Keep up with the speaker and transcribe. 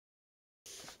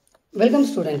Welcome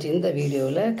student. In the video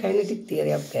kinetic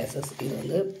theory of gases இது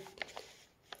வந்து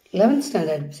 11th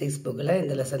standard physics bookல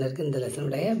இந்த lesson இருக்கு. இந்த lesson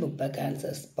உடைய book back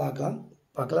answers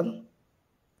பார்க்கலாம்.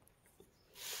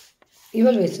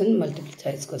 Evaluation multiple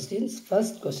choice questions.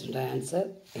 First question answer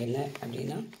என்ன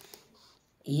அப்படினா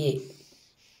A.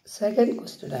 Second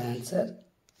question answer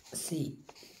C.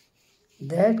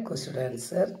 Third question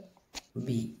answer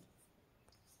B.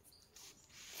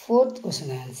 Fourth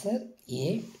question answer A.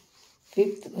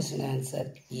 Fifth question answer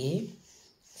A.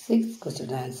 Sixth question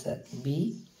answer B.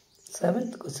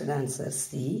 Seventh question answer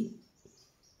C.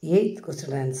 Eighth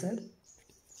question answer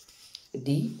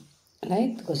D.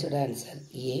 Ninth question answer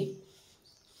A.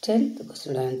 10th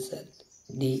question answer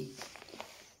D.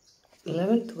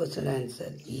 11th question answer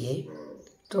A.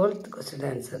 12th question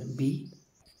answer B.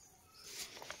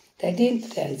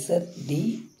 13th answer D.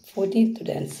 14th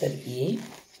answer A.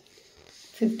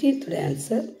 15th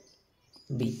answer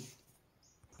B.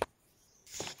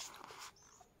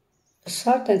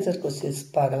 Short answer questions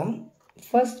பார்க்கலாம்.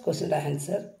 First question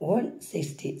answer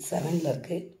 167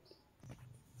 இருக்கு.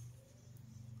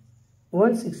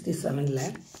 167ல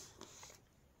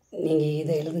நீங்கள்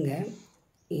இதை எழுதுங்க.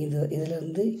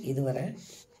 இதிலிருந்து இதுவரை,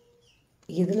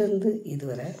 இதிலிருந்து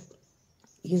இதுவரை,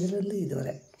 இதிலிருந்து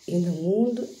இதுவரை, இந்த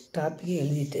 3 டாப்பிக்கை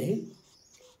எழுதிட்டு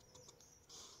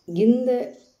இந்த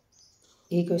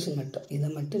ஈக்குவேஷன் மட்டும்,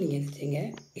 இதை மட்டும் நீங்கள் என்ன செய்யுங்க,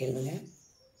 எழுதுங்க.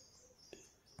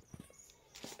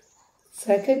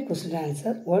 செகண்ட் கொஸ்டின்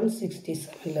ஆன்சர்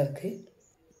 167ல் இருக்குது.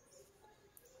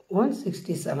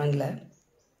 167ல்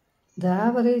த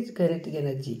ஆவரேஜ் கைனடிக்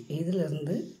எனர்ஜி,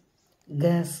 இதிலிருந்து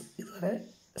கேஸ் இதுவரை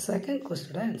second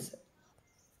question answer.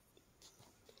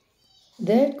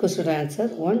 Third question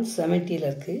answer 170ல்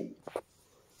இருக்குது.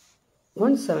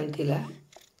 170ல்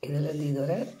இதிலிருந்து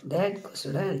இதுவரை third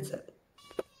question answer.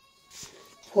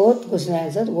 Fourth question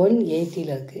answer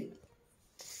 180ல் இருக்குது.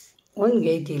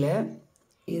 180ல்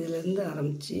இதிலிருந்து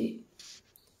ஆரம்பித்து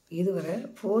இதுவரை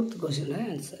fourth question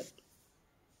answer.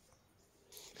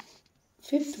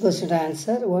 Fifth question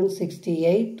answer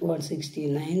 168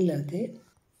 169ல் இருக்குது.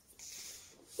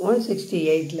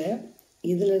 168ல்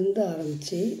இதிலிருந்து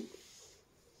ஆரம்பித்து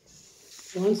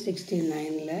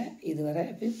 169ல் இதுவரை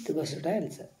fifth question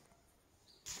answer.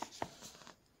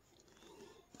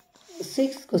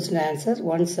 Sixth question answer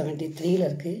 173ல்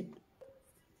இருக்குது.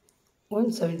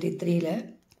 173ல்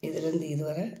இதிலிருந்து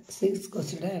இதுவரை sixth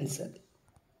question answer.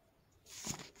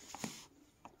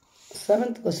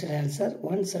 Seventh question answer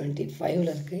 175ல்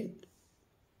இருக்குது.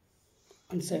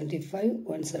 175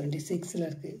 176ல்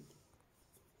இருக்குது.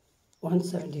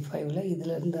 175ல்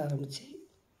இதிலிருந்து ஆரம்பித்து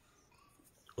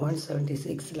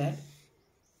 176ல்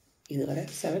இதுவரை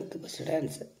seventh question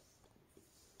answer.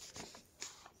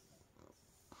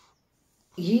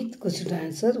 Eighth question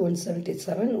answer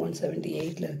 177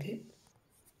 178ல் இருக்குது.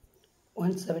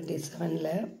 177ல்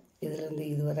இதிலிருந்து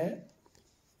இதுவரை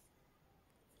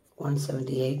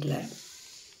 178ல்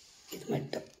இது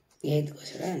மட்டும் eighth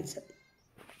question answer.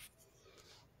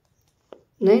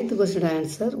 Ninth question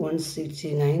answer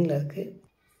 169ல் இருக்குது.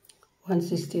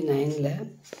 169ல்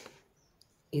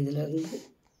இதிலிருந்து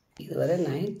இதுவரை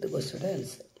ninth question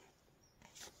answer.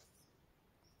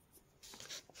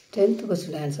 Tenth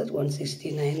question answer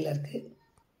 169ல் இருக்குது.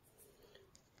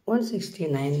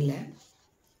 169ல்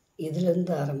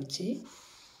இதிலிருந்து ஆரம்பித்து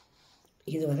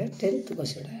இதுவரை tenth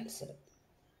question answer.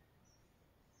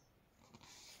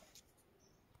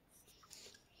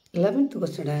 11th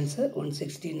question answer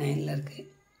 169ல் இருக்குது.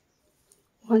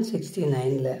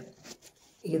 169ல்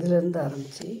இதிலிருந்து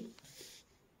ஆரம்பித்து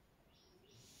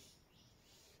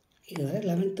இதுவரை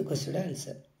 11th question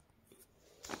answer.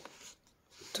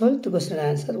 12th question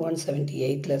answer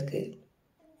 178ல் இருக்குது.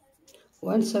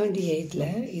 178ல்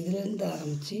இதிலிருந்து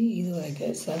ஆரம்பித்து இது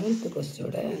வரைக்கும் செவன்த்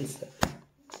கொஸ்டினோட ஆன்சர்.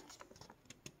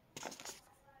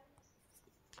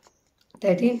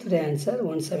 13th ஆன்சர்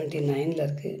 179ல்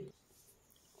இருக்குது.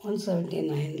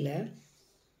 179ல்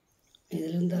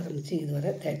இதிலிருந்து ஆரம்பித்து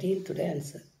இதுவரை 13th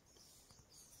answer.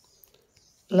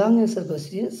 Long answer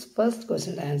questions. First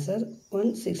question answer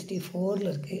 164ல்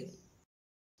இருக்குது.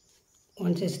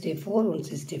 164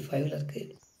 165ல்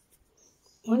இருக்குது.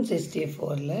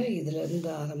 164ல் இதிலிருந்து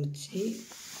ஆரம்பித்து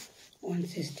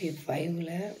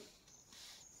 165ல்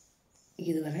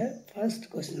இதுவரை ஃபர்ஸ்ட்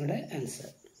கொஸ்டினோட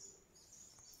ஆன்சர்.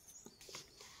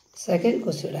 செகண்ட்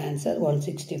கொஸ்டினோட ஆன்சர்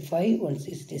 165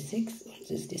 166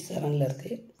 167ல்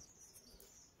இருக்குது.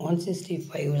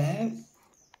 165ல்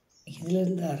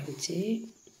இதிலிருந்து ஆரம்பித்து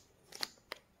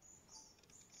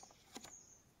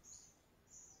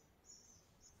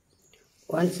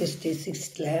ஒன்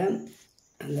 166ல்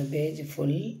அந்த பேஜ்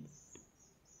ஃபுல்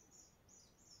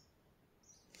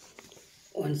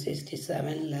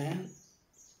 167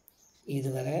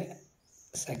 இதுவரை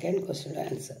second question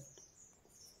answer.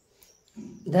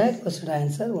 Third question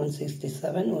answer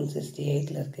 167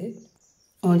 168 இருக்கு.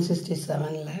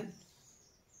 167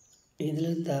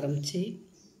 இதிலிருந்து ஆரம்பிச்சு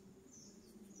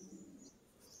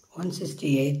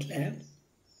 168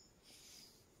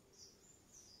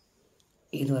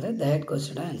 இதுவரை third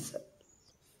question answer.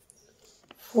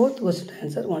 Fourth question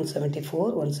answer 174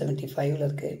 175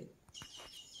 இருக்கு.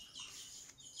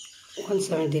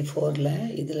 174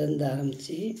 இதிலிருந்து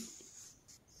ஆரம்பிச்சு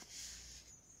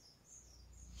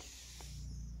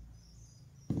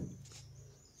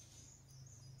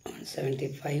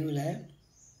 175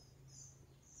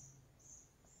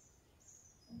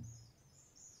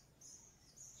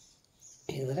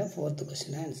 இதுவரை fourth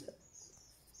question answer.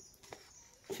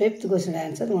 Fifth question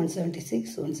answer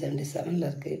 176 177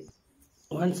 இருக்கு.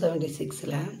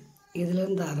 176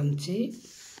 இதிலிருந்து ஆரம்பிச்சு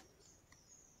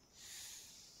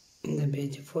இந்த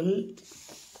பேஜ் ஃபுல்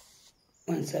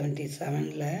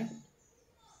 177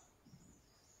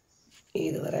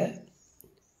 இதுவரை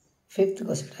fifth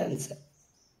question answer.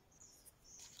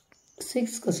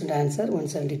 Sixth question answer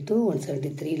 172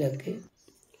 173 இருக்கு.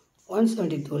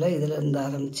 172 இதிலிருந்து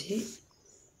ஆரம்பிச்சு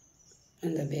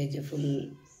அந்த பேஜ் ஃபுல்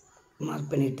மார்க்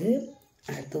பண்ணிவிட்டு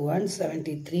அடுத்து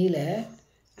 173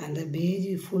 அந்த பேஜ்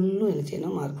ஃபுல்லும் என்ன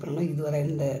செய்யணும் மார்க் பண்ணணும். இதுவரை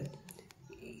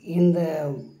இந்த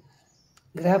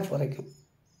கிராஃப் வரைக்கும்.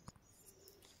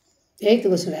 எயித்து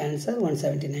கொஸ்டின் ஆன்சர்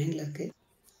 179 இருக்கு.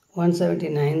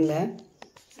 179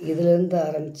 இதிலிருந்து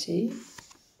ஆரம்பித்து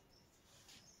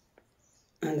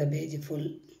அந்த பேஜ் ஃபுல்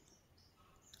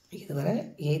இதுவரை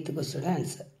eighth question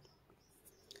answer.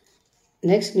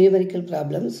 Next numerical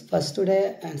problems. ஃபஸ்ட்டோட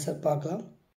answer பார்க்கலாம்.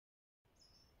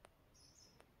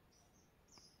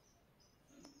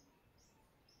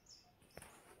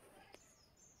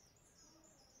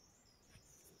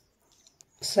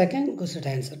 செகண்ட் கொஸ்டின்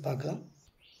ஆன்சர் பார்க்கலாம்.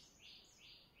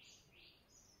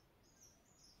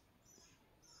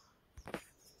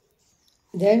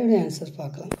 தேர்டோட ஆன்சர்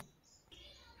பார்க்கலாம்.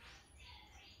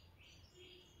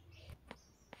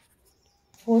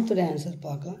 ஃபோர்த்தோட ஆன்சர்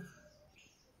பார்க்கலாம்.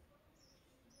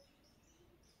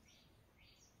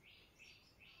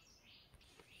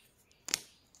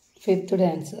 ஃபிஃப்த்தோட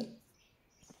answer.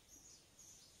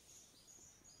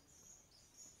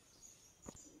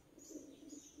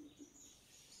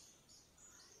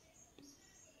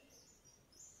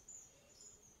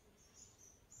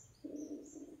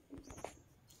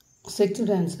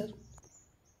 சிக்ஸ்த்தோட answer.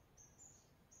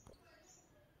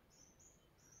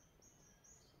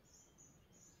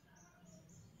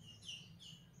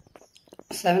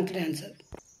 செவன்த்தோட answer.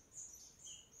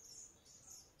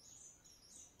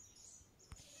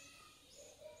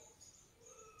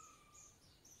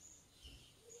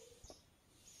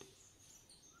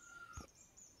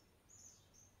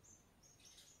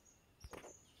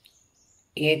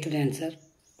 எயித்தோட answer.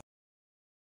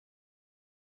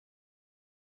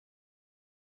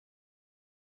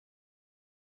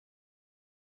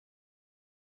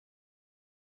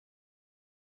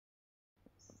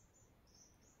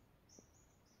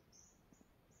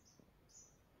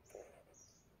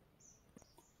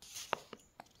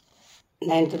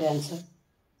 நைன்த்தோட answer.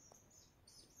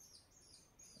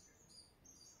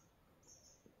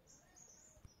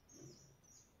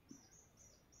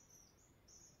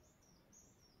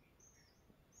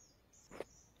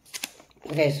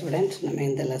 Okay students, நம்ம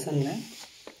இந்த லெசனில்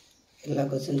எல்லா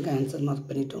கொஸ்டினுக்கும் ஆன்சர் மார்க்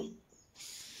பண்ணிட்டோம்.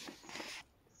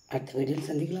 அடுத்த வீடியோவில்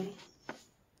சந்திக்கலாம்.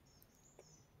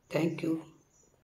 தேங்க்யூ.